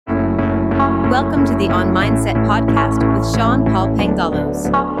Welcome to the On Mindset podcast with Sean Paul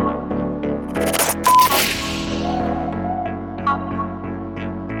Pangalos.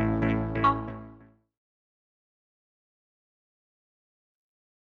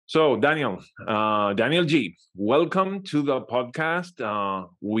 So, Daniel G, welcome to the podcast.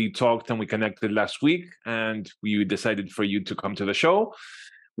 We talked and we connected last week, and we decided for you to come to the show.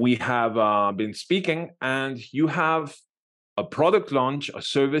 We have been speaking, and you have a product launch,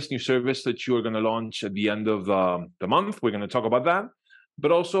 new service that you are going to launch at the end of the month. We're going to talk about that.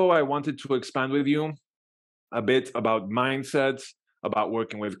 But also, I wanted to expand with you a bit about mindsets, about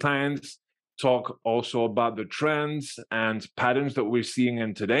working with clients, talk also about the trends and patterns that we're seeing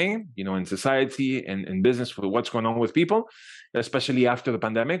in today, in society and in business, with what's going on with people, especially after the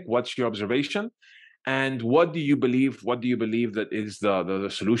pandemic. What's your observation? And what do you believe that is the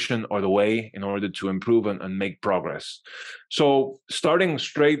solution or the way in order to improve and make progress? So starting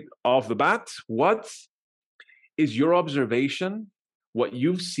straight off the bat, what is your observation, what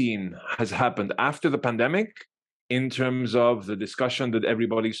you've seen has happened after the pandemic in terms of the discussion that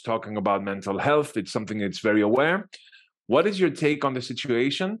everybody's talking about mental health? It's something that's very aware. What is your take on the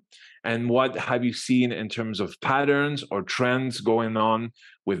situation? And what have you seen in terms of patterns or trends going on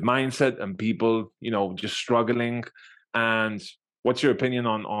with mindset and people, just struggling? And what's your opinion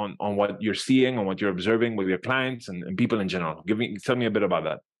on what you're seeing and what you're observing with your clients and people in general? Tell me a bit about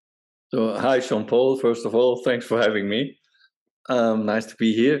that. So, hi, Sean Paul. First of all, thanks for having me. Nice to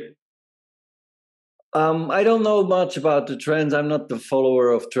be here. I don't know much about the trends. I'm not the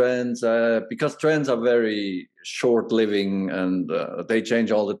follower of trends because trends are very short-living and they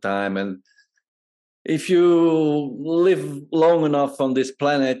change all the time. And if you live long enough on this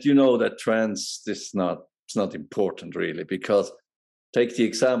planet, you know that trends, it's not important really, because take the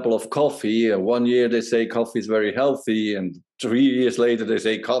example of coffee. 1 year they say coffee is very healthy, and 3 years later they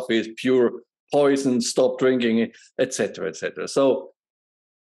say coffee is pure poison, stop drinking it, etc., etc. So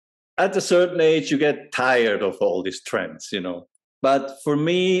at a certain age, you get tired of all these trends, But for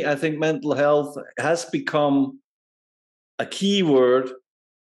me, I think mental health has become a key word,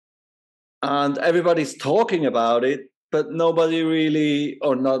 and everybody's talking about it, but nobody really,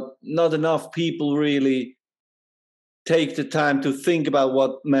 or not enough people really take the time to think about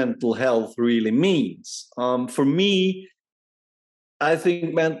what mental health really means. For me, I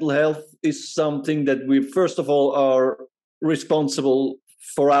think mental health is something that we, first of all, are responsible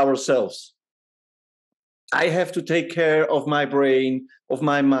for ourselves. I have to take care of my brain, of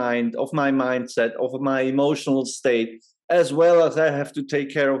my mind, of my mindset, of my emotional state, as well as I have to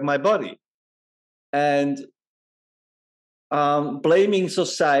take care of my body. And blaming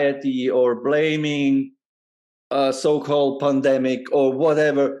society or blaming a so-called pandemic or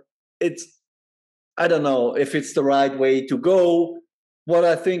whatever, I don't know if it's the right way to go. What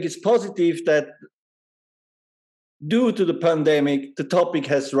I think is positive that due to the pandemic, the topic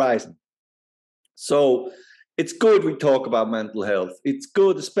has risen. So it's good we talk about mental health. It's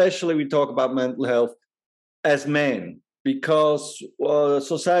good, especially we talk about mental health as men, because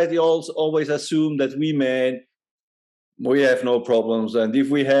society always assumes that we men, we have no problems. And if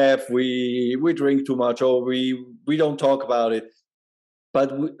we have, we drink too much or we don't talk about it.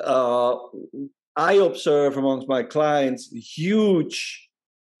 But I observe amongst my clients huge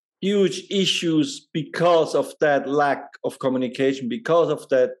issues because of that lack of communication, because of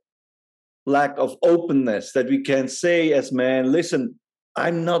that lack of openness, that we can say as men, listen,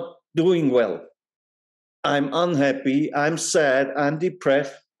 I'm not doing well. I'm unhappy. I'm sad. I'm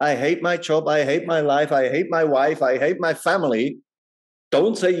depressed. I hate my job. I hate my life. I hate my wife. I hate my family.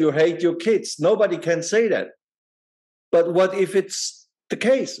 Don't say you hate your kids. Nobody can say that. But what if it's the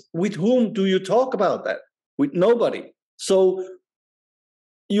case? With whom do you talk about that? With nobody. So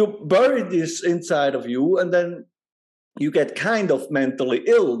you bury this inside of you, and then you get kind of mentally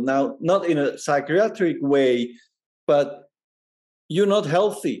ill. Now, not in a psychiatric way, but you're not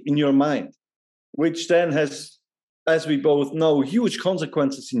healthy in your mind, which then has, as we both know, huge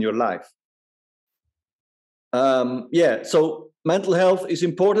consequences in your life. So mental health is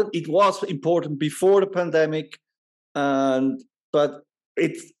important. It was important before the pandemic, but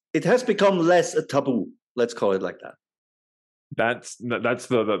it has become less a taboo. Let's call it like that. That's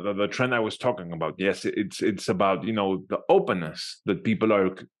the trend I was talking about. Yes, it's about the openness that people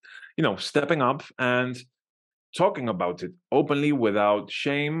are stepping up and talking about it openly without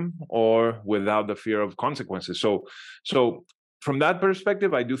shame or without the fear of consequences. So from that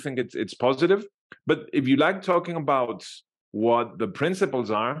perspective, I do think it's positive. But if you like talking about what the principles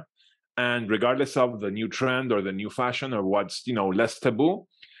are, and regardless of the new trend or the new fashion or what's less taboo,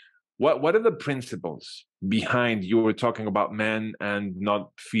 what are the principles behind you were talking about men and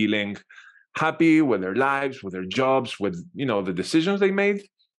not feeling happy with their lives, with their jobs, with the decisions they made.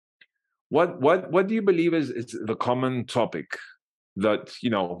 What do you believe is the common topic that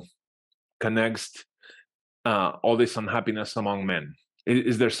connects all this unhappiness among men?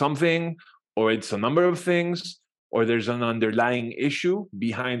 Is there something, or it's a number of things, or there's an underlying issue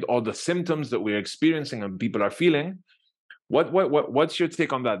behind all the symptoms that we're experiencing and people are feeling? What's your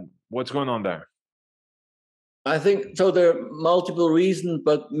take on that? What's going on there? I think so. There are multiple reasons,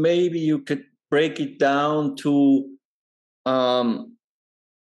 but maybe you could break it down to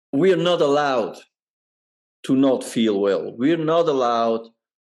we are not allowed to not feel well. We're not allowed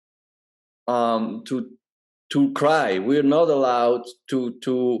to cry. We're not allowed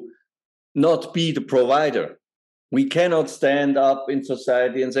to not be the provider. We cannot stand up in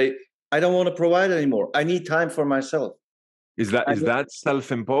society and say, I don't want to provide anymore. I need time for myself. Is that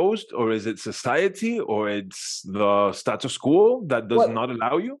self-imposed, or is it society, or it's the status quo that does not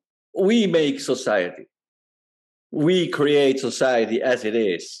allow you? We make society. We create society as it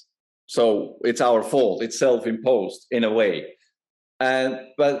is. So it's our fault. It's self-imposed in a way.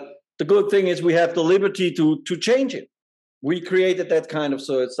 But the good thing is we have the liberty to change it. We created that kind of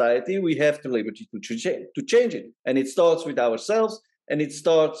society. We have the liberty to change it. And it starts with ourselves, and it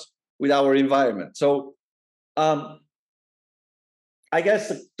starts with our environment. So I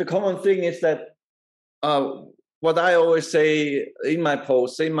guess the common thing is that what I always say in my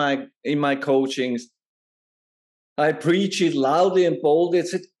posts, in my coachings, I preach it loudly and boldly.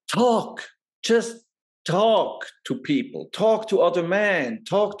 It's just talk to people, talk to other men,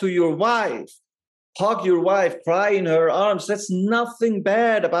 talk to your wife, hug your wife, cry in her arms. That's nothing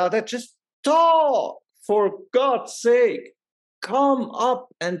bad about that. Just talk, for God's sake. Come up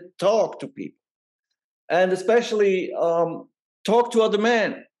and talk to people. And especially talk to other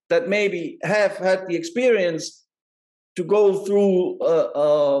men that maybe have had the experience to go through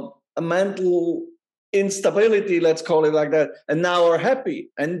a mental instability, let's call it like that, and now are happy,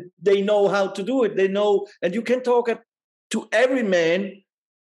 and they know how to do it. They know, and you can talk to every man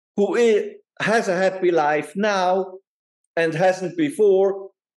who has a happy life now and hasn't before.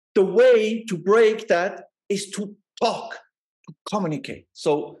 The way to break that is to talk, to communicate.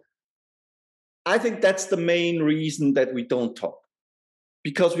 So I think that's the main reason that we don't talk,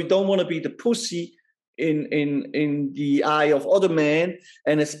 because we don't want to be the pussy in the eye of other men,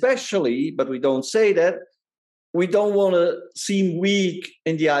 and especially, but we don't say that, we don't want to seem weak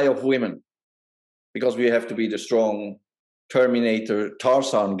in the eye of women, because we have to be the strong Terminator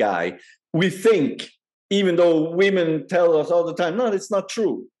Tarzan guy. We think, even though women tell us all the time, no, it's not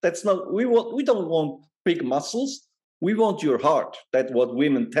true. That's not. We don't want big muscles. We want your heart. That's what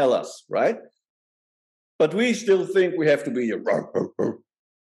women tell us, right? But we still think we have to be a.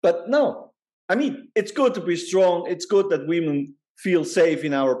 But no. I mean, it's good to be strong. It's good that women feel safe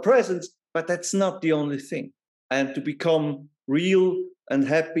in our presence, but that's not the only thing. And to become real and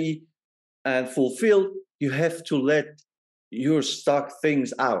happy and fulfilled, you have to let your stuck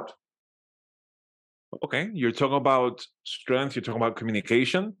things out. Okay, you're talking about strength, you're talking about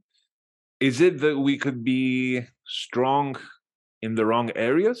communication. Is it that we could be strong in the wrong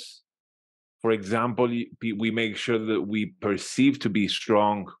areas? For example, we make sure that we perceive to be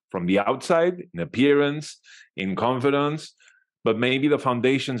strong from the outside, in appearance, in confidence, but maybe the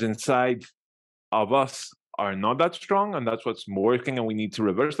foundations inside of us are not that strong, and that's what's working, and we need to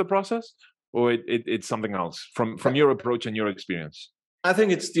reverse the process? Or it's something else from your approach and your experience? I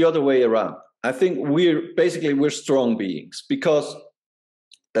think it's the other way around. I think we're strong beings, because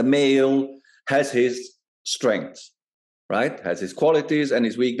the male has his strengths, right? Has his qualities and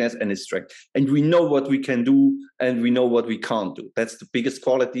his weakness and his strength. And we know what we can do and we know what we can't do. That's the biggest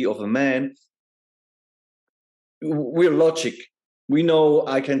quality of a man. We're logic. We know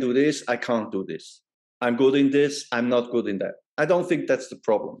I can do this, I can't do this. I'm good in this, I'm not good in that. I don't think that's the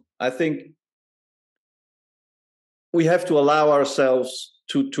problem. I think we have to allow ourselves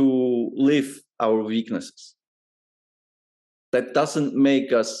to live our weaknesses. That doesn't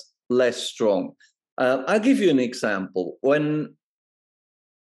make us less strong. I'll give you an example. When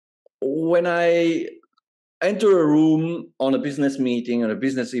I enter a room on a business meeting or a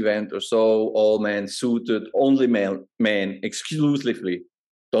business event or so, all men suited, only men exclusively.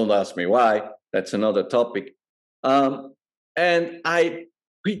 Don't ask me why. That's another topic. And I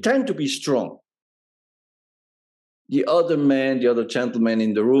pretend to be strong. The other men, the other gentlemen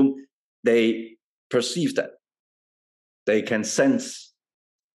in the room, they perceive that. They can sense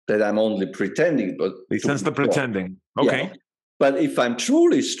that I'm only pretending. But they sense the pretending. Okay. Yeah. But if I'm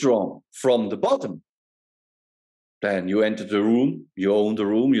truly strong from the bottom, then you enter the room, you own the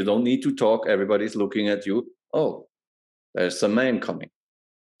room, you don't need to talk, everybody's looking at you. Oh, there's a man coming.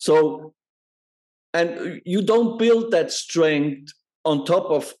 So And you don't build that strength on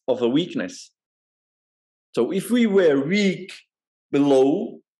top of a weakness. So if we were weak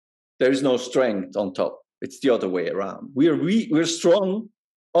below, there is no strength on top. It's the other way around. We're strong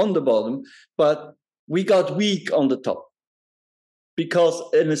on the bottom, but we got weak on the top. Because,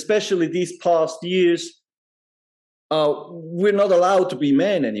 and especially these past years, we're not allowed to be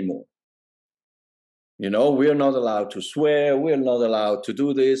men anymore. You know, we're not allowed to swear. We're not allowed to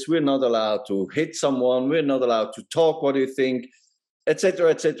do this. We're not allowed to hit someone. We're not allowed to talk what you think,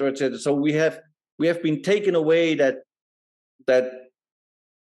 etc., etc., etc. So we have been taken away that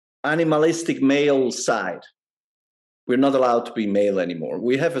animalistic male side. We're not allowed to be male anymore.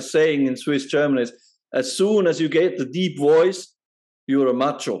 We have a saying in Swiss German is, as soon as you get the deep voice, you're a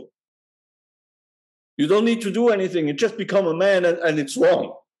macho. You don't need to do anything. You just become a man and it's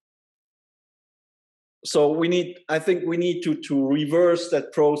wrong. So I think we need to reverse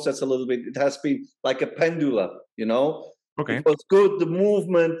that process a little bit. It has been like a pendulum, you know? Okay. It was good. The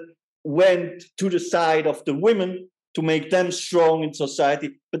movement went to the side of the women to make them strong in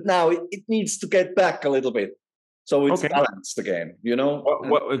society. But now it needs to get back a little bit. So it's balanced again, you know?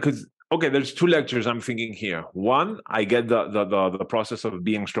 Because there's two lectures I'm thinking here. One, I get the process of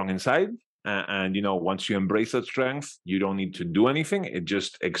being strong inside. And you know, once you embrace that strength, you don't need to do anything. It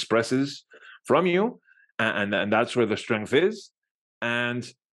just expresses from you. And that's where the strength is. And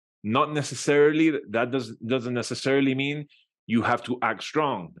not necessarily, that doesn't necessarily mean you have to act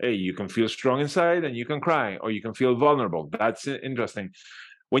strong. Hey, you can feel strong inside and you can cry, or you can feel vulnerable. That's interesting.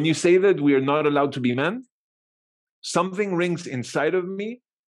 When you say that we are not allowed to be men, something rings inside of me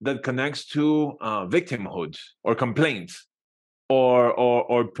that connects to victimhood or complaints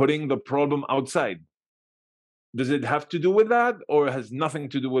or putting the problem outside. Does it have to do with that, or has nothing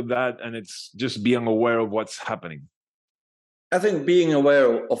to do with that, and it's just being aware of what's happening? I think being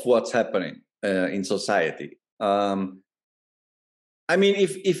aware of what's happening in society. I mean,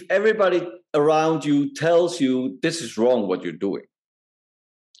 if everybody around you tells you this is wrong what you're doing,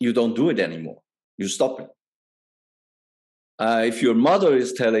 you don't do it anymore. You stop it. If your mother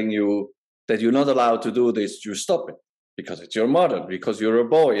is telling you that you're not allowed to do this, you stop it. Because it's your mother, because you're a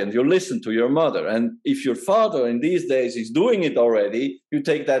boy and you listen to your mother. And if your father in these days is doing it already, you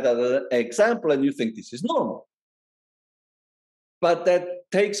take that as an example and you think this is normal. But that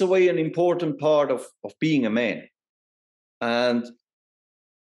takes away an important part of being a man. And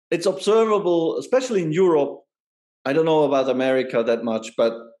it's observable, especially in Europe. I don't know about America that much,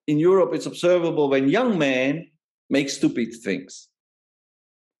 but in Europe, it's observable when young men make stupid things.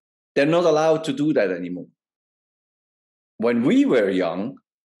 They're not allowed to do that anymore. When we were young,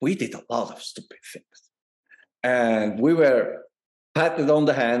 we did a lot of stupid things. And we were patted on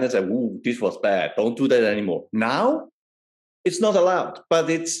the hand and said, ooh, this was bad. Don't do that anymore. Now, it's not allowed.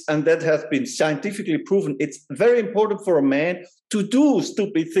 And that has been scientifically proven. It's very important for a man to do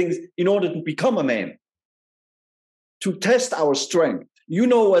stupid things in order to become a man, to test our strength. You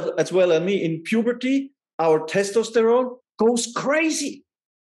know as well as me, in puberty, our testosterone goes crazy.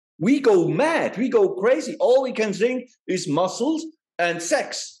 We go mad, we go crazy. All we can think is muscles and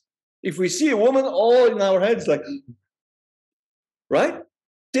sex. If we see a woman, all in our heads like, right?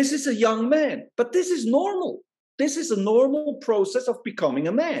 This is a young man, but this is normal. This is a normal process of becoming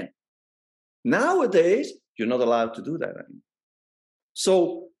a man. Nowadays, you're not allowed to do that anymore.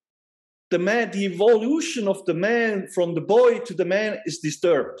 So the evolution of the man from the boy to the man is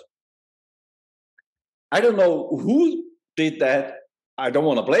disturbed. I don't know who did that. I don't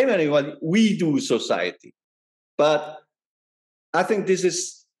want to blame anyone. We do society. But I think this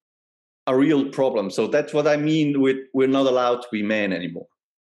is a real problem. So that's what I mean with we're not allowed to be men anymore.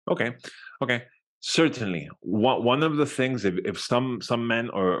 Okay. Certainly. One of the things, if some men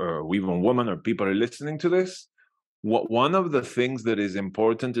or even women or people are listening to this, one of the things that is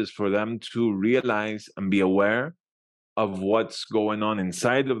important is for them to realize and be aware of what's going on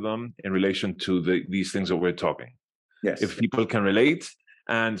inside of them in relation to these things that we're talking. Yes. If people can relate.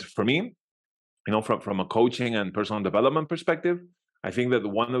 And for me, you know, from a coaching and personal development perspective, I think that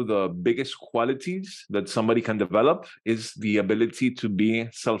one of the biggest qualities that somebody can develop is the ability to be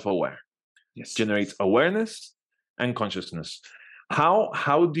self-aware. Yes. Generates awareness and consciousness.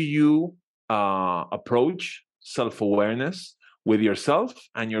 How do you approach self-awareness with yourself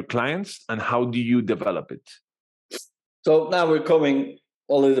and your clients, and how do you develop it? So now we're coming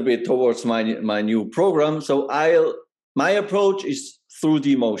a little bit towards my new program. So my approach is through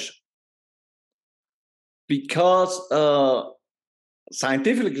the emotion. Because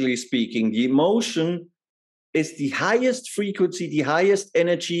scientifically speaking, the emotion is the highest frequency, the highest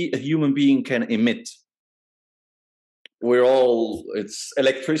energy a human being can emit. it's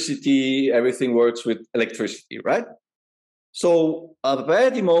electricity, everything works with electricity, right? So a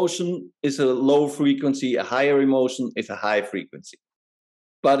bad emotion is a low frequency, a higher emotion is a high frequency.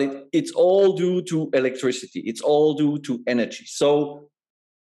 But it's all due to electricity. It's all due to energy. So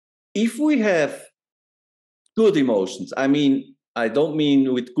if we have good emotions, I don't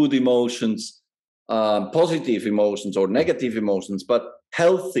mean with good emotions, positive emotions or negative emotions, but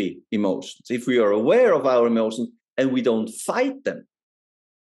healthy emotions. If we are aware of our emotions and we don't fight them,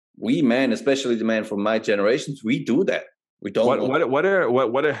 we men, especially the men from my generations, we do that. We don't. What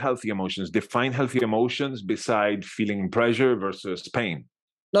are healthy emotions? Define healthy emotions beside feeling pleasure versus pain.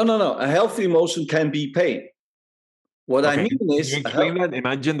 No. A healthy emotion can be pain. What I mean is... Can you explain that?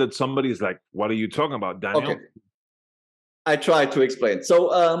 Imagine that somebody's like, what are you talking about, Daniel? Okay. I try to explain. So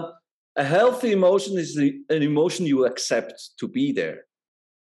a healthy emotion is an emotion you accept to be there.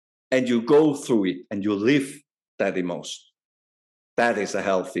 And you go through it and you live that emotion. That is a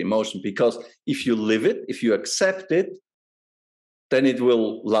healthy emotion, because if you live it, if you accept it, then it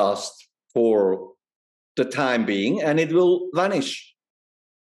will last for the time being and it will vanish.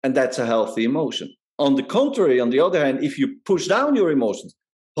 And that's a healthy emotion. On the contrary, on the other hand, if you push down your emotions,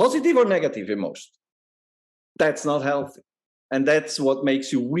 positive or negative emotions, that's not healthy. And that's what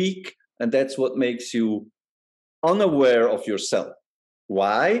makes you weak, and that's what makes you unaware of yourself.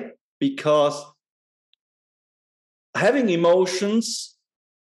 Why? Because having emotions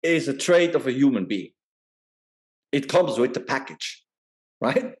is a trait of a human being. It comes with the package,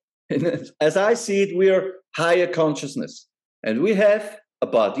 right? And as I see it, we are higher consciousness, and we have a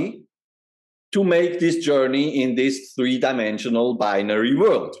body to make this journey in this three-dimensional binary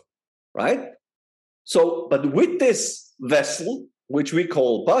world, right? So, but with this vessel, which we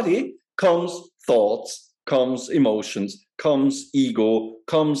call body, comes thoughts, comes emotions, comes ego,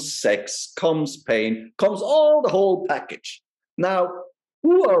 comes sex, comes pain, comes all the whole package. Now,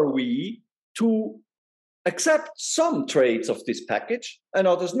 who are we to accept some traits of this package and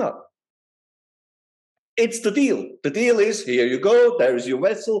others not? It's the deal. The deal is, here you go, there is your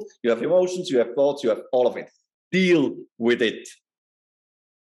vessel, you have emotions, you have thoughts, you have all of it. Deal with it.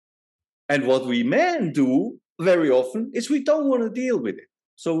 And what we men do very often is we don't want to deal with it.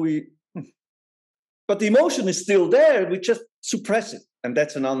 But the emotion is still there, we just suppress it. And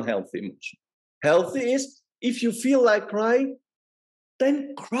that's an unhealthy emotion. Healthy is, if you feel like crying,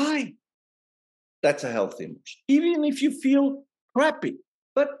 then cry. That's a healthy emotion. Even if you feel crappy,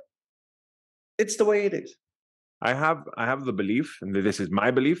 but it's the way it is. I have the belief, and this is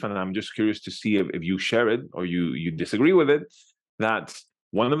my belief, and I'm just curious to see if you share it or you disagree with it, that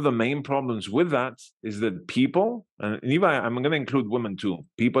one of the main problems with that is that people, and even I'm going to include women too,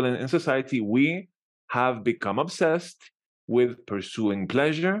 people in society, we have become obsessed with pursuing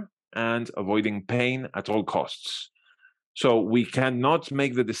pleasure and avoiding pain at all costs. So we cannot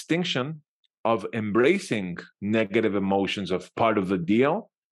make the distinction of embracing negative emotions of part of the deal,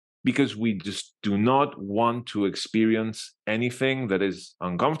 because we just do not want to experience anything that is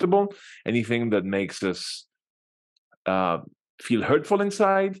uncomfortable, anything that makes us feel hurtful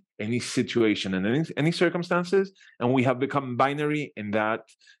inside, any situation and any circumstances. And we have become binary in that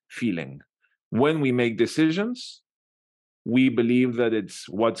feeling. When we make decisions, we believe that it's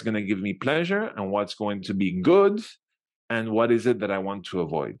what's going to give me pleasure and what's going to be good and what is it that I want to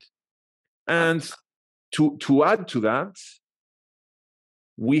avoid. And to add to that,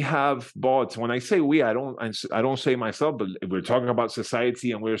 we have bought, when I say we, I don't say myself, but if we're talking about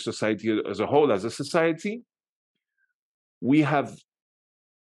society and we're a society as a whole, as a society, we have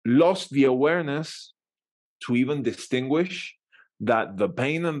lost the awareness to even distinguish that the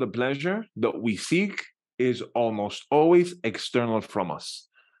pain and the pleasure that we seek is almost always external from us.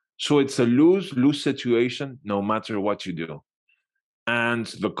 So it's a lose-lose situation no matter what you do. And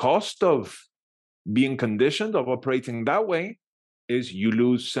the cost of being conditioned, of operating that way, is you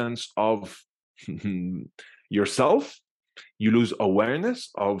lose sense of yourself, you lose awareness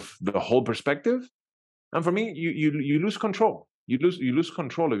of the whole perspective, and for me, you lose control. You lose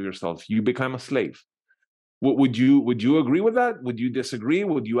control of yourself. You become a slave. Would you agree with that? Would you disagree?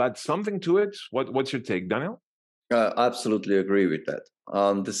 Would you add something to it? What's your take, Daniel? Absolutely agree with that.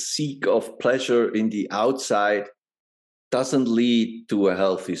 The seek of pleasure in the outside doesn't lead to a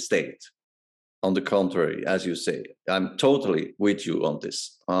healthy state. On the contrary, as you say, I'm totally with you on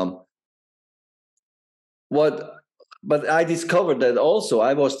this. But I discovered that also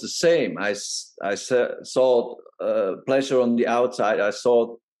I was the same. I saw pleasure on the outside. I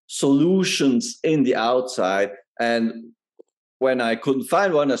saw solutions in the outside. And when I couldn't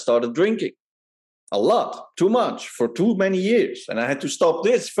find one, I started drinking a lot, too much, for too many years. And I had to stop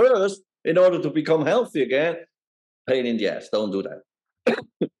this first in order to become healthy again. pain in the ass. Don't do that.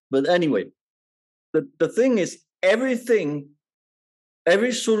 But anyway, the thing is, every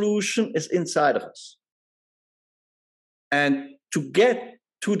solution is inside of us. And to get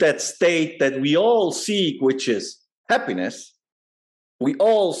to that state that we all seek, which is happiness, we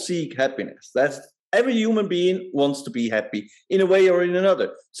all seek happiness. That's every human being wants to be happy in a way or in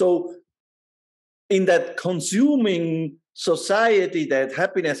another. So in that consuming society, that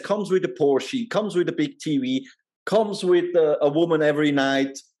happiness comes with a Porsche, comes with a big TV, comes with a woman every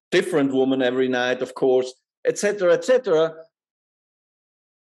night, different woman every night, of course, etc., etc.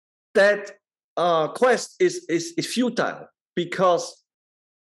 That quest is futile, because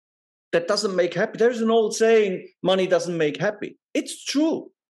that doesn't make happy. There's an old saying, money doesn't make happy. It's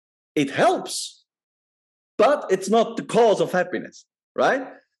true. It helps, but it's not the cause of happiness, right?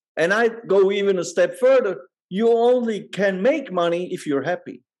 And I go even a step further. You only can make money if you're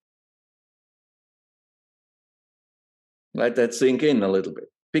happy. Let that sink in a little bit.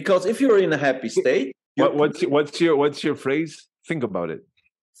 Because if you're in a happy state... What's your phrase? Think about it.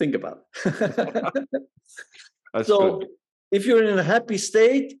 Think about it. That's so good. If you're in a happy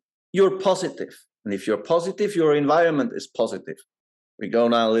state, you're positive. And if you're positive, your environment is positive. We go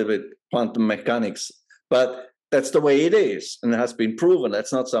now a little bit quantum mechanics, but that's the way it is. And it has been proven.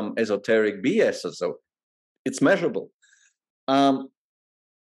 That's not some esoteric BS or so. It's measurable.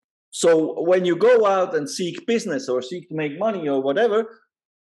 So when you go out and seek business or seek to make money or whatever,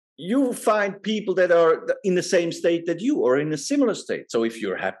 you find people that are in the same state that you, or in a similar state. So if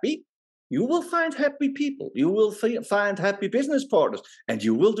you're happy, you will find happy people. You will find happy business partners, and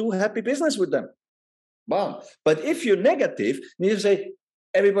you will do happy business with them. Wow. But if you're negative, and you say,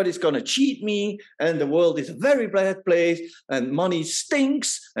 everybody's going to cheat me, and the world is a very bad place, and money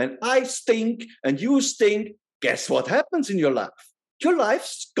stinks, and I stink, and you stink, guess what happens in your life? Your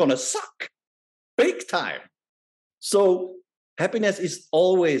life's going to suck big time. So happiness is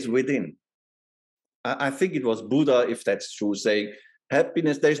always within. I think it was Buddha, if that's true, saying,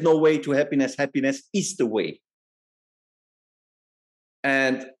 happiness, there's no way to happiness. Happiness is the way.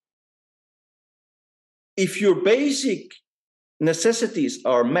 And if your basic necessities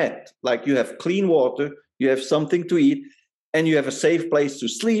are met, like you have clean water, you have something to eat, and you have a safe place to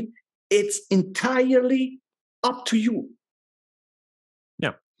sleep, it's entirely up to you.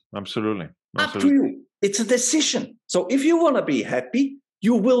 Yeah, absolutely. Up to you. It's a decision. So if you want to be happy,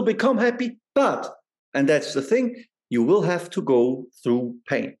 you will become happy. But, and that's the thing, you will have to go through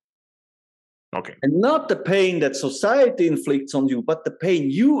pain. Okay. And not the pain that society inflicts on you, but the pain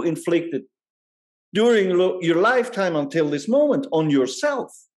you inflicted during your lifetime until this moment on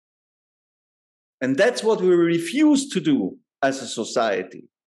yourself. And that's what we refuse to do as a society.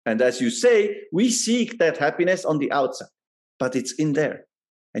 And as you say, we seek that happiness on the outside, but it's in there.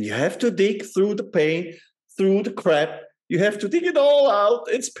 And you have to dig through the pain, through the crap. You have to dig it all out.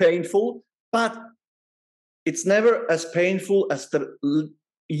 It's painful, but it's never as painful as the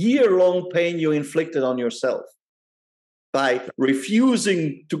year-long pain you inflicted on yourself by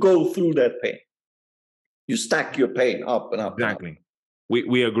refusing to go through that pain. You stack your pain up and up. Exactly. And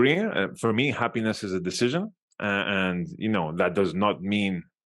up. We agree. For me, happiness is a decision. And, that does not mean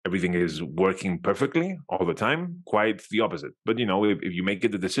everything is working perfectly all the time. Quite the opposite. But, if you make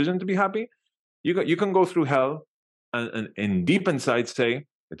it the decision to be happy, you can go through hell and deep inside say,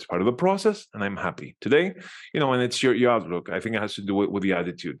 it's part of the process and I'm happy today, and it's your outlook. I think it has to do with the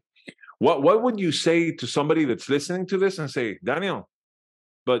attitude. What would you say to somebody that's listening to this and say, Daniel,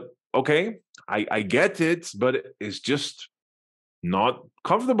 but okay, I get it, but it's just not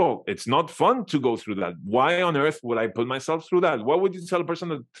comfortable. It's not fun to go through that. Why on earth would I put myself through that? What would you tell a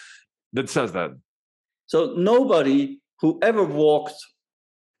person that says that? So nobody who ever walked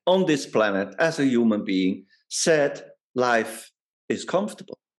on this planet as a human being said life is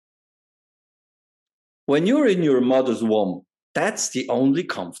comfortable. When you're in your mother's womb, that's the only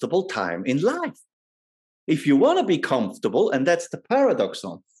comfortable time in life. If you want to be comfortable, and that's the paradox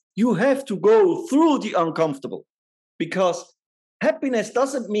on, you have to go through the uncomfortable, because happiness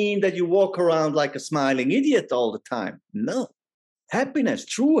doesn't mean that you walk around like a smiling idiot all the time. No. Happiness,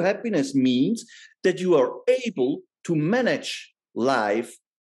 true happiness, means that you are able to manage life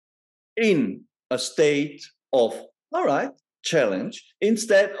in a state of, all right, challenge,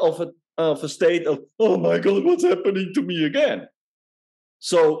 instead of a state of, oh my God, what's happening to me again?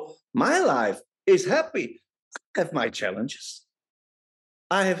 So my life is happy. I have my challenges.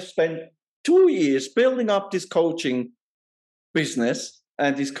 I have spent 2 years building up this coaching business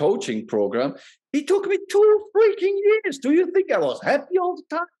and this coaching program. It took me 2 freaking years. Do you think I was happy all the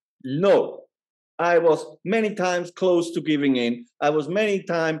time? No. I was many times close to giving in. I was many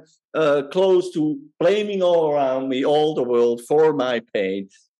times close to blaming all around me, all the world for my pain,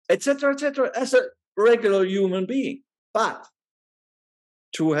 etc., as a regular human being. But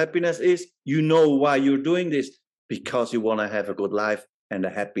true happiness is you know why you're doing this, because you want to have a good life and a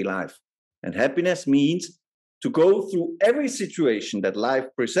happy life. And happiness means to go through every situation that life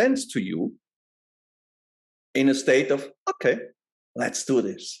presents to you in a state of, okay, let's do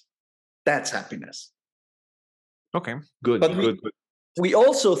this. That's happiness. Okay, good, But good. We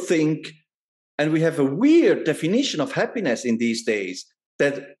also think, and we have a weird definition of happiness in these days,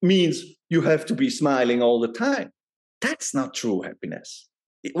 that means you have to be smiling all the time. That's not true happiness.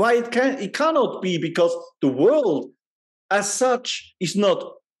 Why it cannot be, because the world as such is not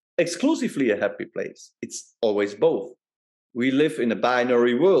exclusively a happy place. It's always both. We live in a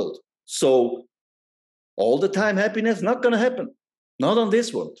binary world. So all the time happiness not going to happen. Not on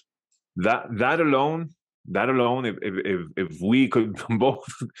this world. That alone, if we could both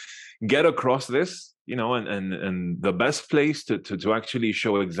get across this, and the best place to actually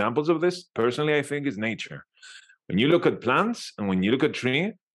show examples of this, personally, I think, is nature. When you look at plants and when you look at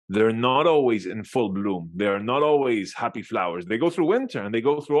tree, they're not always in full bloom. They're not always happy flowers. They go through winter and they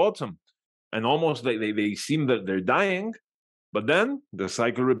go through autumn, and almost they seem that they're dying, but then the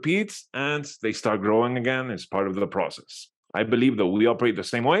cycle repeats and they start growing again. It's part of the process. I believe that we operate the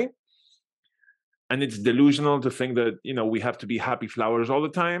same way. And it's delusional to think that, we have to be happy flowers all the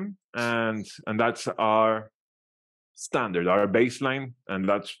time. And that's our standard, our baseline. And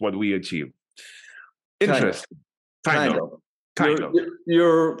that's what we achieve. Interesting. Kind of.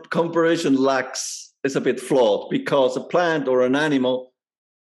 Your comparison is a bit flawed, because a plant or an animal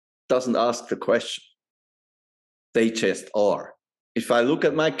doesn't ask the question. They just are. If I look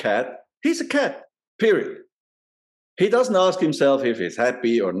at my cat, he's a cat, period. He doesn't ask himself if he's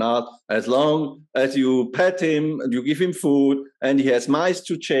happy or not. As long as you pet him and you give him food and he has mice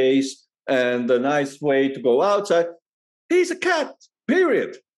to chase and a nice way to go outside, he's a cat,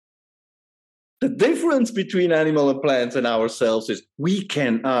 period. The difference between animal and plants and ourselves is we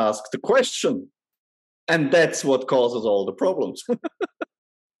can ask the question. And that's what causes all the problems.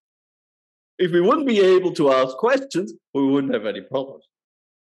 If we wouldn't be able to ask questions, we wouldn't have any problems.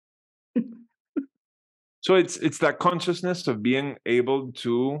 So it's that consciousness of being able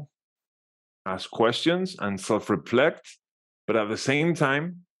to ask questions and self-reflect, but at the same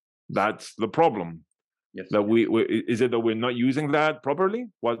time, that's the problem. Yes. That is it that we're not using that properly?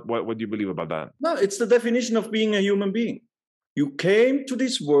 What do you believe about that? No, it's the definition of being a human being. You came to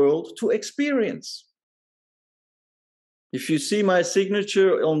this world to experience. If you see my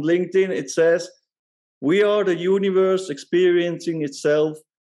signature on LinkedIn, it says, "We are the universe experiencing itself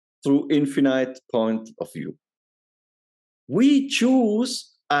through infinite point of view." We choose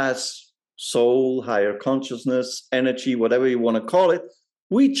as soul, higher consciousness, energy, whatever you want to call it,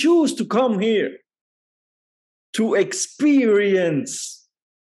 we choose to come here to experience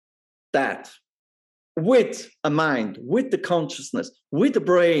that with a mind, with the consciousness, with the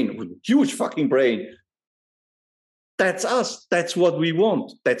brain, with a huge fucking brain. That's us. That's what we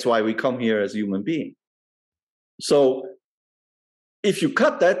want. That's why we come here as human beings. So if you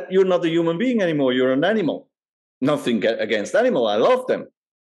cut that, you're not a human being anymore. You're an animal. Nothing against animal. I love them.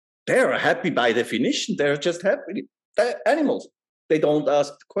 They're happy by definition. They're just happy. They're animals. They don't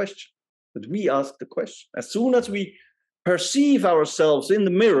ask the question, but we ask the question. As soon as we perceive ourselves in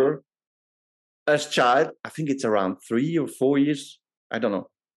the mirror as child, I think it's around 3 or 4 years. I don't know.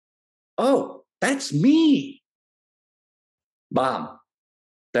 Oh, that's me. Bam.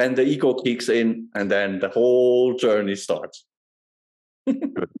 Then the ego kicks in and then the whole journey starts.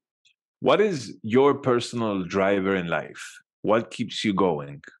 What is your personal driver in life? What keeps you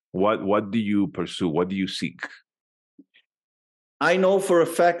going? What do you pursue? What do you seek? I know for a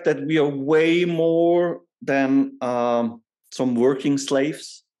fact that we are way more than some working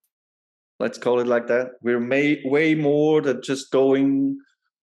slaves. Let's call it like that. We're way more than just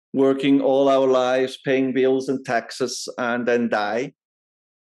working all our lives, paying bills and taxes, and then die.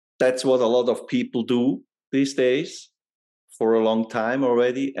 That's what a lot of people do these days for a long time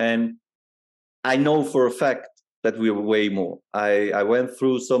already. And I know for a fact that we are way more. I went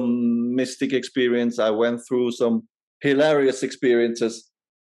through some mystic experience. I went through some hilarious experiences.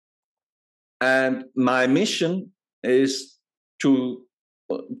 And my mission is to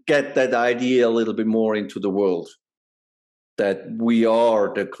get that idea a little bit more into the world, that we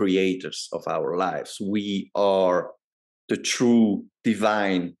are the creators of our lives. We are the true,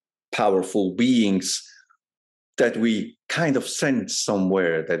 divine, powerful beings that we kind of sense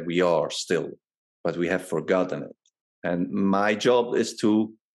somewhere that we are still, but we have forgotten it. And my job is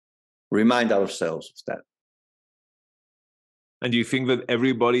to remind ourselves of that. And do you think that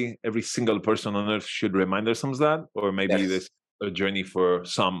every single person on earth should remind themselves that? Or maybe Yes. this a journey for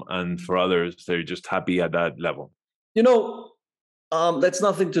some, and for others, they're just happy at that level? That's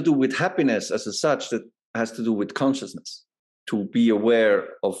nothing to do with happiness as such. That has to do with consciousness, to be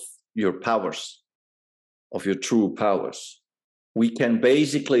aware of your powers, of your true powers. We can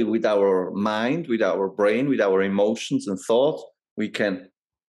basically, with our mind, with our brain, with our emotions and thoughts, we can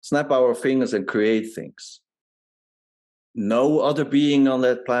snap our fingers and create things. No other being on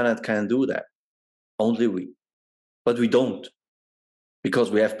that planet can do that. Only we. But we don't,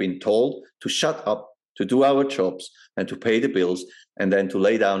 because we have been told to shut up, to do our jobs, and to pay the bills, and then to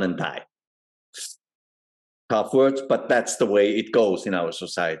lay down and die. Tough words, but that's the way it goes in our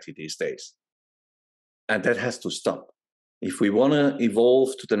society these days. And that has to stop. If we want to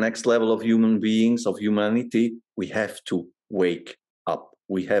evolve to the next level of human beings, of humanity, we have to wake up.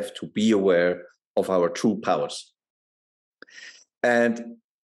 We have to be aware of our true powers. And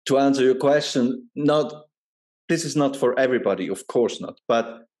to answer your question, this is not for everybody, of course not,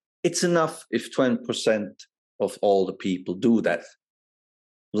 but it's enough if 20% of all the people do that,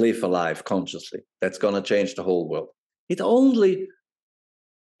 live a life consciously. That's going to change the whole world. It only,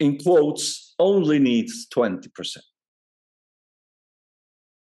 in quotes, only needs 20%.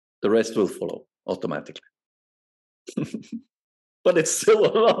 The rest will follow automatically. But it's still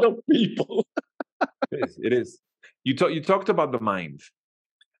a lot of people. It is. You talked about the mind.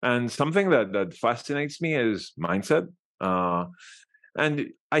 And something that fascinates me is mindset. And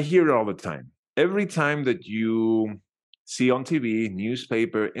I hear it all the time. Every time that you see on TV,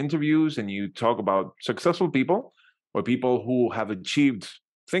 newspaper, interviews, and you talk about successful people or people who have achieved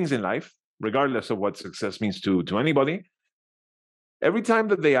things in life, regardless of what success means to anybody, every time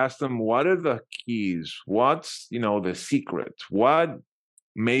that they ask them, what are the keys? What's, the secret? What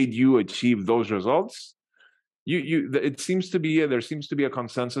made you achieve those results? There seems to be a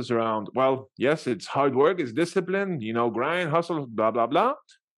consensus around, well, yes, it's hard work, it's discipline, grind, hustle, blah, blah, blah.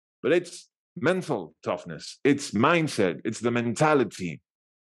 But it's mental toughness, it's mindset, it's the mentality.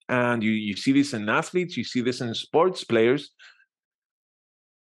 And you see this in athletes, you see this in sports players.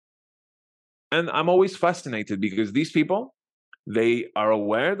 And I'm always fascinated because these people, they are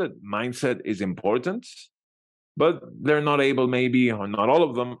aware that mindset is important, but they're not able, maybe, or not all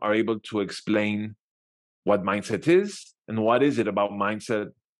of them are able to explain what mindset is and what is it about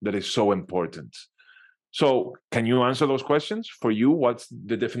mindset that is so important. So can you answer those questions? For you, what's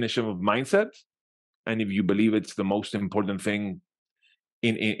the definition of mindset? And if you believe it's the most important thing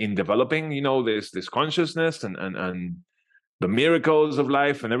in developing, this consciousness and the miracles of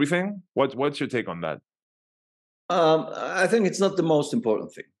life and everything, what's your take on that? I think it's not the most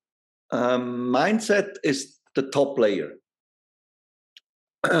important thing. Mindset is the top layer.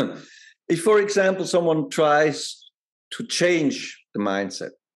 If, for example, someone tries to change the mindset,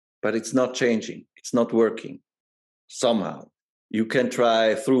 but it's not changing, it's not working somehow, you can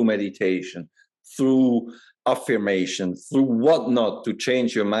try through meditation, through affirmation, through whatnot to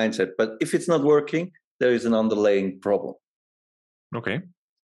change your mindset. But if it's not working, there is an underlying problem. Okay.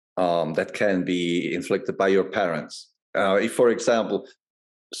 That can be inflicted by your parents. If, for example,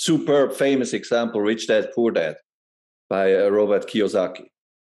 superb, famous example, Rich Dad, Poor Dad by Robert Kiyosaki,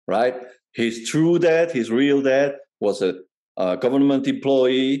 right? His true dad, his real dad, was a government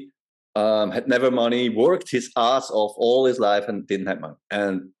employee, had never money, worked his ass off all his life and didn't have money.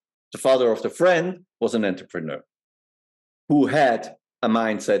 And the father of the friend was an entrepreneur who had a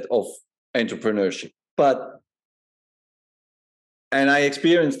mindset of entrepreneurship. And I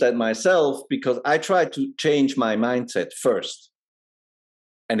experienced that myself because I tried to change my mindset first,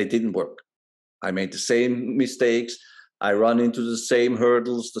 and it didn't work. I made the same mistakes. I run into the same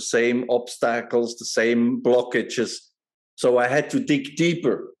hurdles, the same obstacles, the same blockages. So I had to dig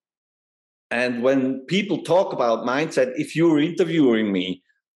deeper. And when people talk about mindset, if you're interviewing me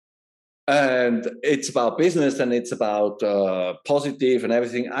and it's about business and it's about positive and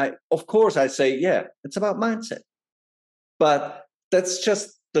everything, of course I say, yeah, it's about mindset. But that's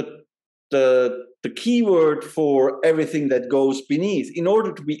just the keyword for everything that goes beneath. In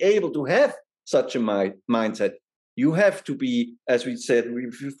order to be able to have such a mindset, you have to be, as we said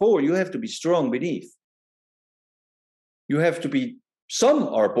before, you have to be strong beneath. You have to be, some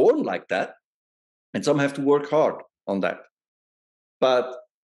are born like that, and some have to work hard on that. But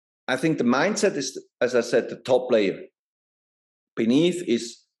I think the mindset is, as I said, the top layer. Beneath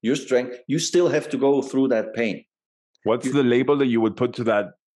is your strength. You still have to go through that pain. What's the label that you would put to that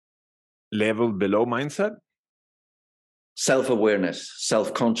level below mindset? Self-awareness,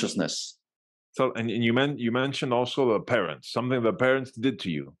 self-consciousness. So, and you mentioned also the parents, something the parents did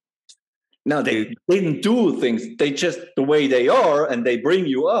to you. No, they didn't do things. They just the way they are, and they bring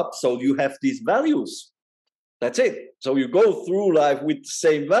you up. So you have these values. That's it. So you go through life with the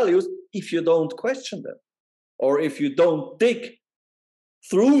same values if you don't question them, or if you don't dig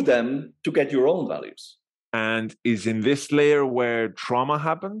through them to get your own values. And is in this layer where trauma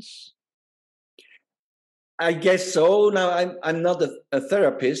happens? I guess so. Now, I'm not a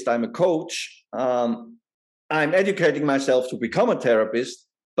therapist. I'm a coach. I'm educating myself to become a therapist,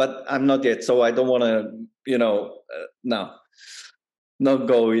 but I'm not yet. So I don't want to, not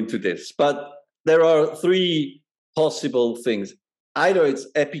go into this. But there are three possible things. Either it's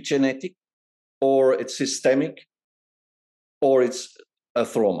epigenetic, or it's systemic, or it's a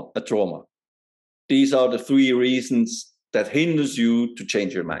trauma. These are the three reasons that hinders you to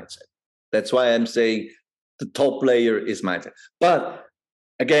change your mindset. That's why I'm saying the top layer is mindset. But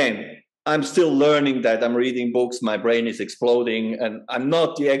again, I'm still learning that. I'm reading books. My brain is exploding, and I'm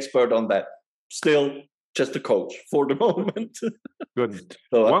not the expert on that. Still, just a coach for the moment. Good.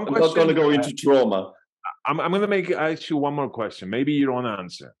 So I'm not going to go into trauma. I'm going to ask you one more question. Maybe you don't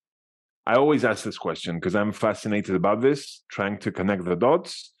answer. I always ask this question because I'm fascinated about this, trying to connect the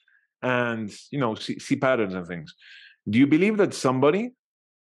dots and, see patterns and things. Do you believe that somebody,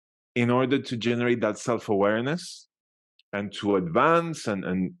 in order to generate that self-awareness and to advance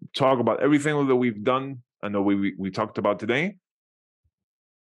and talk about everything that we've done and that we talked about today,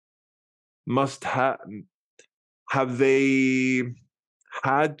 must have they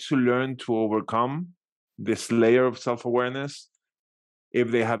had to learn to overcome this layer of self-awareness? If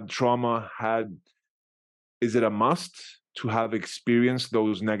they have trauma, is it a must to have experienced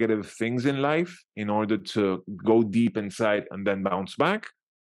those negative things in life in order to go deep inside and then bounce back?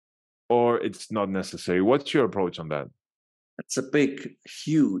 Or it's not necessary? What's your approach on that? It's a big,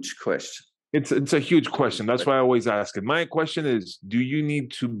 huge question. It's a huge question. That's why I always ask it. My question is, do you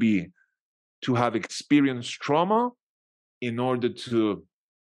need to have experienced trauma in order to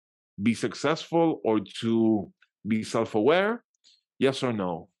be successful or to be self-aware? Yes or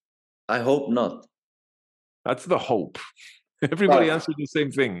no? I hope not. That's the hope. Everybody answered the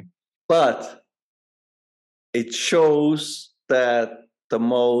same thing. But it shows that the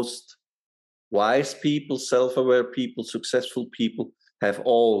most wise people, self-aware people, successful people have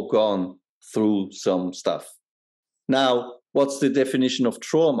all gone through some stuff. Now, what's the definition of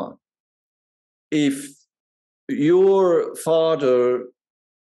trauma? If your father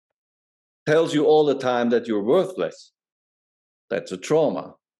tells you all the time that you're worthless, that's a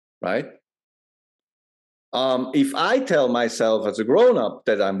trauma, right? If I tell myself as a grown-up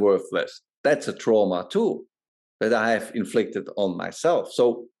that I'm worthless, that's a trauma too, that I have inflicted on myself.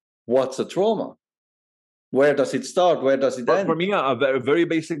 So what's a trauma? Where does it start? Where does it end? For me, a very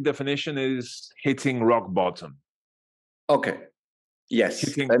basic definition is hitting rock bottom. Okay. Yes.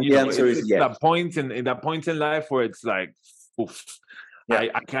 Hitting, and the answer is yes. That point in that point in life where it's like, oof, yeah.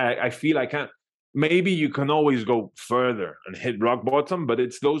 I feel I can't. Maybe you can always go further and hit rock bottom, but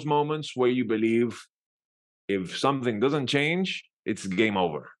it's those moments where you believe if something doesn't change, it's game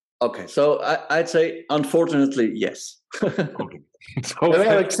over. Okay, so I'd say, unfortunately, yes. Okay.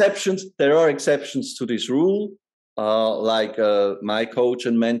 There are exceptions. There are exceptions to this rule. Like my coach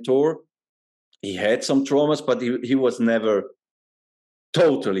and mentor, he had some traumas, but he was never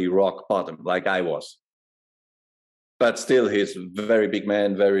totally rock bottom like I was. But still, he's a very big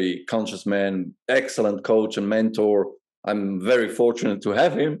man, very conscious man, excellent coach and mentor. I'm very fortunate to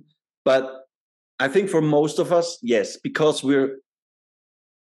have him. But I think for most of us, yes, because we're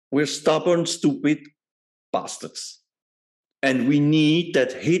stubborn, stupid bastards. And we need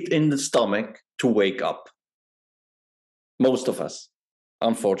that hit in the stomach to wake up. Most of us,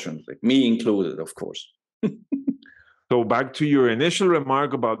 unfortunately. Me included, of course. So back to your initial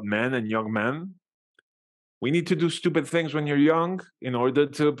remark about men and young men. We need to do stupid things when you're young in order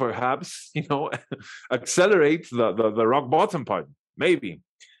to perhaps, accelerate the rock bottom part. Maybe,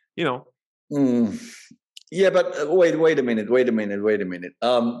 Yeah, but wait a minute.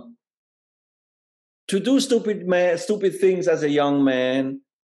 To do stupid things as a young man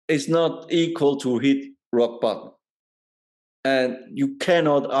is not equal to hit rock bottom. And you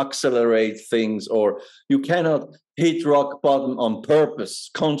cannot accelerate things, or you cannot hit rock bottom on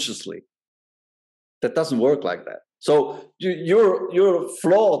purpose, consciously. That doesn't work like that. So your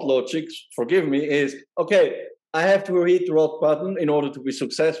flawed logic, forgive me, is, okay, I have to hit rock bottom in order to be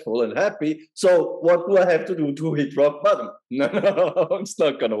successful and happy. So what do I have to do to hit rock bottom? No, it's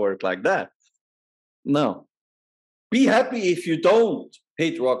not going to work like that. No. Be happy if you don't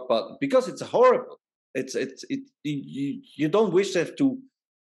hit rock bottom, because it's horrible. You don't wish that to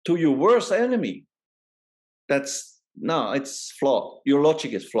your worst enemy. It's flawed. Your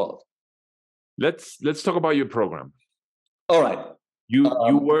logic is flawed. Let's talk about your program. All right. You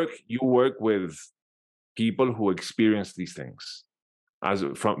work with people who experience these things as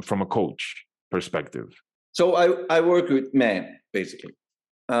from a coach perspective. So I work with men, basically.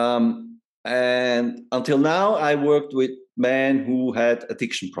 And until now, I worked with men who had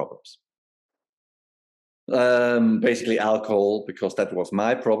addiction problems. Basically alcohol, because that was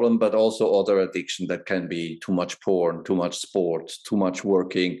my problem, but also other addiction that can be too much porn, too much sports, too much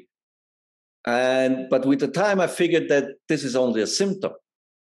working. But with the time, I figured that this is only a symptom.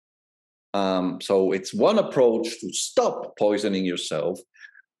 So it's one approach to stop poisoning yourself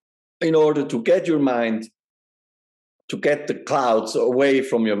in order to get your mind, to get the clouds away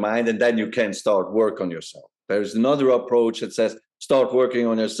from your mind, and then you can start work on yourself. There's another approach that says, start working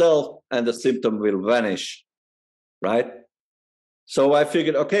on yourself and the symptom will vanish, right? So I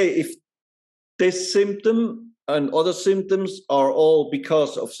figured, okay, if this symptom and other symptoms are all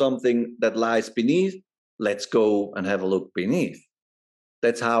because of something that lies beneath, let's go and have a look beneath.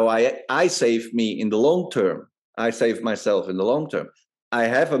 That's how I save me in the long term. I save myself in the long term. I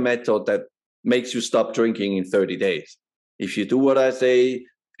have a method that makes you stop drinking in 30 days. If you do what I say,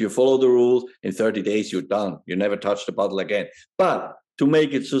 if you follow the rules, in 30 days, you're done. You never touch the bottle again. But to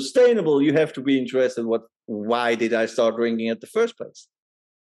make it sustainable, you have to be interested in why did I start drinking at the first place,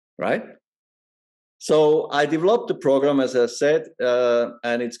 right? So I developed the program, as I said,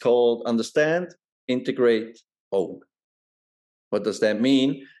 and it's called Understand, Integrate, Own. What does that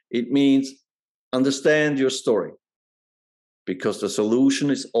mean? It means understand your story, because the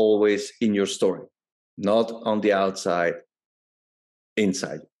solution is always in your story, not on the outside,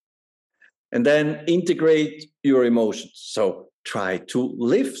 inside. And then integrate your emotions. So try to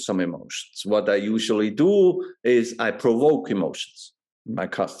live some emotions. What I usually do is I provoke emotions in my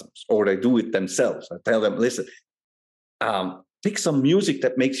customers, or they do it themselves. I tell them, listen, pick some music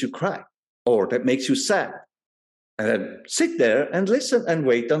that makes you cry or that makes you sad. And then sit there and listen and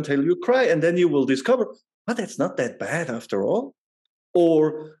wait until you cry. And then you will discover, but that's not that bad after all.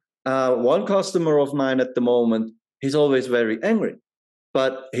 Or one customer of mine at the moment, he's always very angry,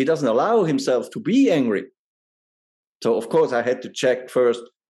 but he doesn't allow himself to be angry. So, of course, I had to check first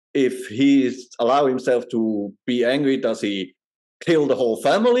if he's allow himself to be angry. Does he kill the whole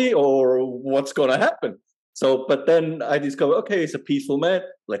family or what's going to happen? So, but then I discovered, okay, he's a peaceful man.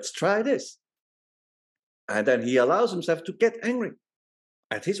 Let's try this. And then he allows himself to get angry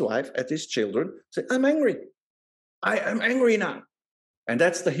at his wife, at his children. Say, I'm angry. I am angry now. And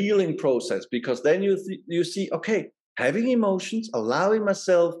that's the healing process, because then you see, okay, having emotions, allowing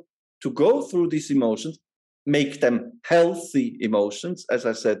myself to go through these emotions, make them healthy emotions, as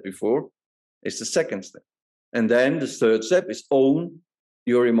I said before, is the second step. And then the third step is own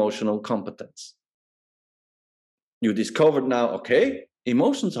your emotional competence. You discovered now, okay,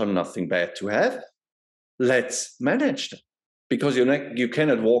 emotions are nothing bad to have. Let's manage them, because you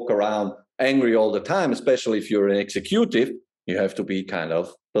cannot walk around angry all the time, especially if you're an executive. You have to be kind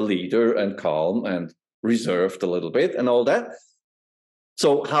of the leader and calm and reserved a little bit and all that.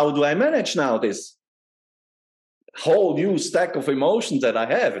 So how do I manage now this whole new stack of emotions that I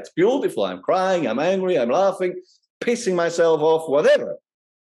have? It's beautiful. I'm crying, I'm angry, I'm laughing, pissing myself off, whatever.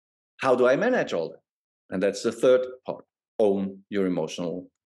 How do I manage all that? And that's the third part. Own your emotional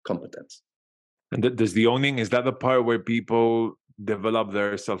competence. And does the owning, is that the part where people develop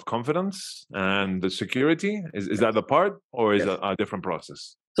their self-confidence and the security? Is that the part, or is that a different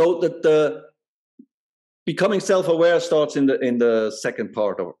process? So the becoming self-aware starts in the second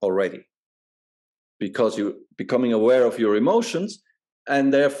part already, because you're becoming aware of your emotions,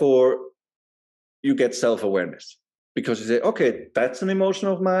 and therefore you get self-awareness, because you say, okay, that's an emotion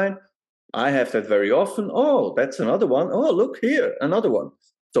of mine. I have that very often. Oh, that's another one. Oh, look here, another one.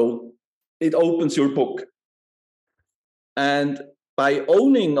 So it opens your book. And by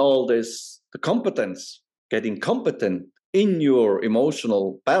owning all this, the competence, getting competent in your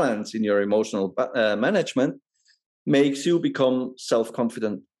emotional balance, in your emotional management, makes you become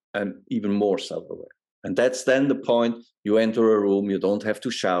self-confident and even more self-aware. And that's then the point. You enter a room, you don't have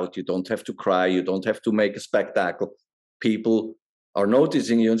to shout, you don't have to cry, you don't have to make a spectacle. People are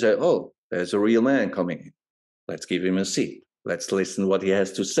noticing you and say, oh, there's a real man coming in. Let's give him a seat. Let's listen what he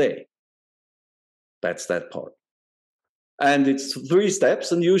has to say. That's that part. And it's 3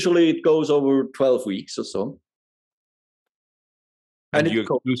 steps, and usually it goes over 12 weeks or so. And you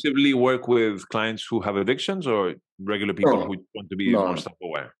exclusively work with clients who have addictions, or regular people who want to be more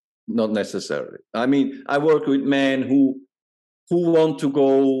self-aware? Not necessarily. I mean, I work with men who want to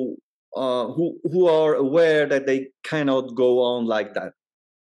go, who are aware that they cannot go on like that.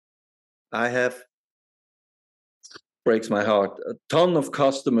 I have, breaks my heart, a ton of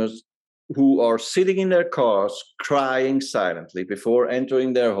customers who are sitting in their cars crying silently before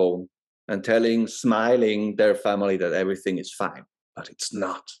entering their home and smiling their family that everything is fine, but it's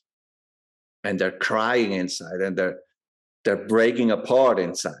not. And they're crying inside, and they're breaking apart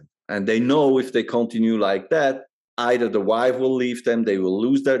inside. And they know if they continue like that, either the wife will leave them, they will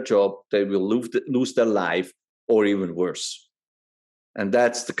lose their job, they will lose their life, or even worse. And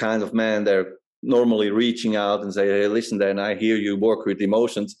that's the kind of man they're normally reaching out and say, hey, listen, Dan, I hear you work with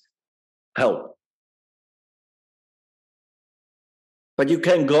emotions. Help. But you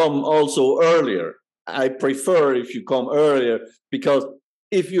can come also earlier. I prefer if you come earlier, because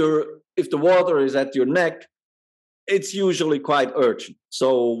if the water is at your neck, it's usually quite urgent.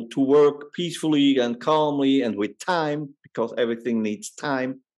 So to work peacefully and calmly and with time, because everything needs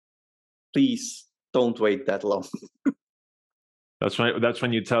time, please don't wait that long. That's right. That's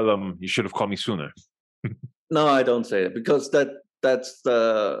when you tell them you should have called me sooner. No, I don't say it, because that's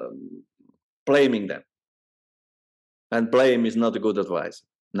blaming them. And blame is not a good advice.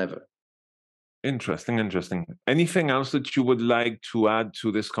 Never. Interesting. Anything else that you would like to add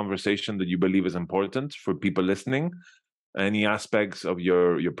to this conversation that you believe is important for people listening? Any aspects of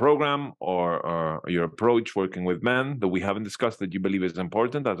your program or your approach working with men that we haven't discussed that you believe is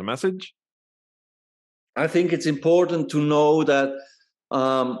important as a message? I think it's important to know that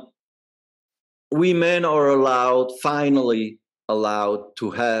we men are finally allowed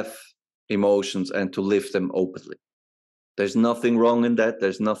to have emotions and to live them openly. There's nothing wrong in that.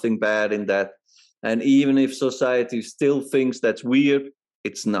 There's nothing bad in that. And even if society still thinks that's weird,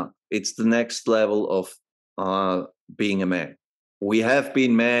 it's not. It's the next level of being a man. We have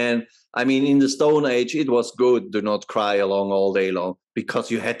been men. I mean, in the Stone Age, it was good to not cry along all day long, because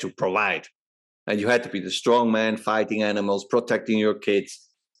you had to provide. And you had to be the strong man, fighting animals, protecting your kids,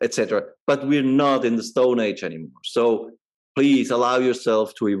 etc. But we're not in the Stone Age anymore. So please allow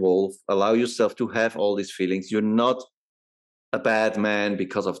yourself to evolve. Allow yourself to have all these feelings. You're not a bad man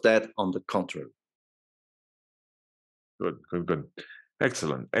because of that. On the contrary. Good.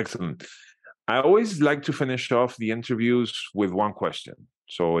 Excellent. I always like to finish off the interviews with one question.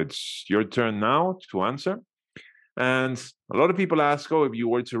 So it's your turn now to answer. And a lot of people ask, if you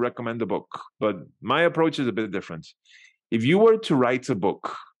were to recommend a book, but my approach is a bit different. If you were to write a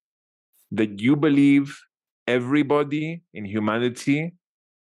book that you believe everybody in humanity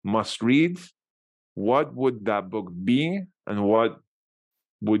must read, what would that book be, and what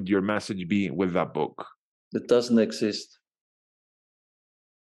would your message be with that book? It doesn't exist,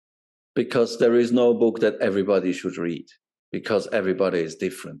 because there is no book that everybody should read, because everybody is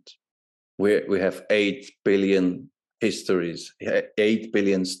different. We have 8 billion histories, 8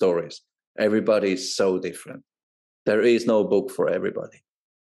 billion stories. Everybody is so different. There is no book for everybody.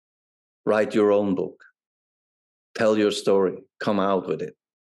 Write your own book. Tell your story. Come out with it.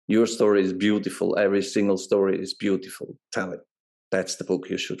 Your story is beautiful. Every single story is beautiful. Tell it. That's the book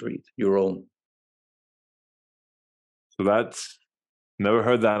you should read, your own. So that's, never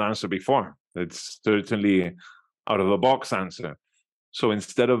heard that answer before. It's certainly out of the box answer. So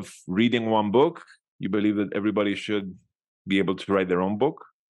instead of reading one book, you believe that everybody should be able to write their own book?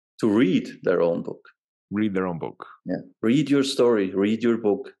 To read their own book. Read their own book. Yeah. Read your story. Read your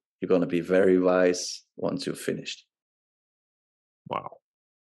book. You're going to be very wise once you've finished. Wow.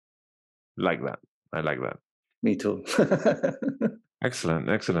 Like that. I like that. Me too.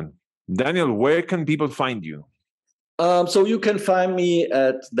 Excellent. Daniel, where can people find you? So you can find me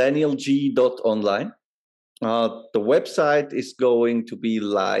at danielg.online. The website is going to be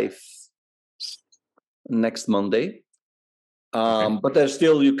live next Monday. Okay. But there's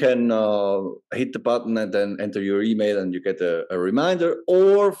still, you can hit the button and then enter your email and you get a reminder.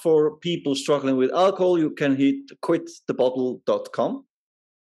 Or for people struggling with alcohol, you can hit quitthebottle.com.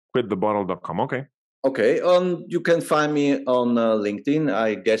 Quitthebottle.com. Okay. Okay. You can find me on LinkedIn.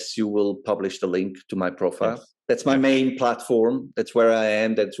 I guess you will publish the link to my profile. Yes. That's my main platform. That's where I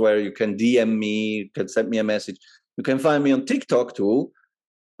am. That's where you can DM me. You can send me a message. You can find me on TikTok too.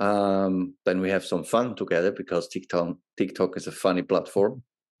 Then we have some fun together, because TikTok is a funny platform.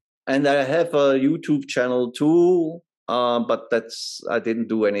 And I have a YouTube channel too, but I didn't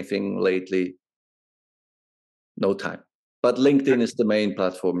do anything lately. No time. But LinkedIn is the main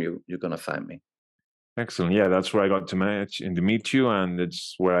platform you're going to find me. Excellent. Yeah, that's where I got to meet you, and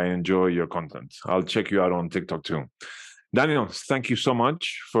it's where I enjoy your content. I'll check you out on TikTok too. Daniel, thank you so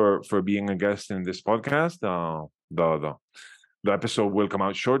much for being a guest in this podcast. The episode will come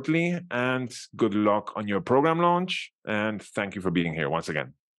out shortly, and good luck on your program launch. And thank you for being here once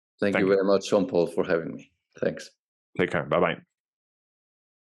again. Thank you very much, Jean-Paul, for having me. Thanks. Take care. Bye-bye.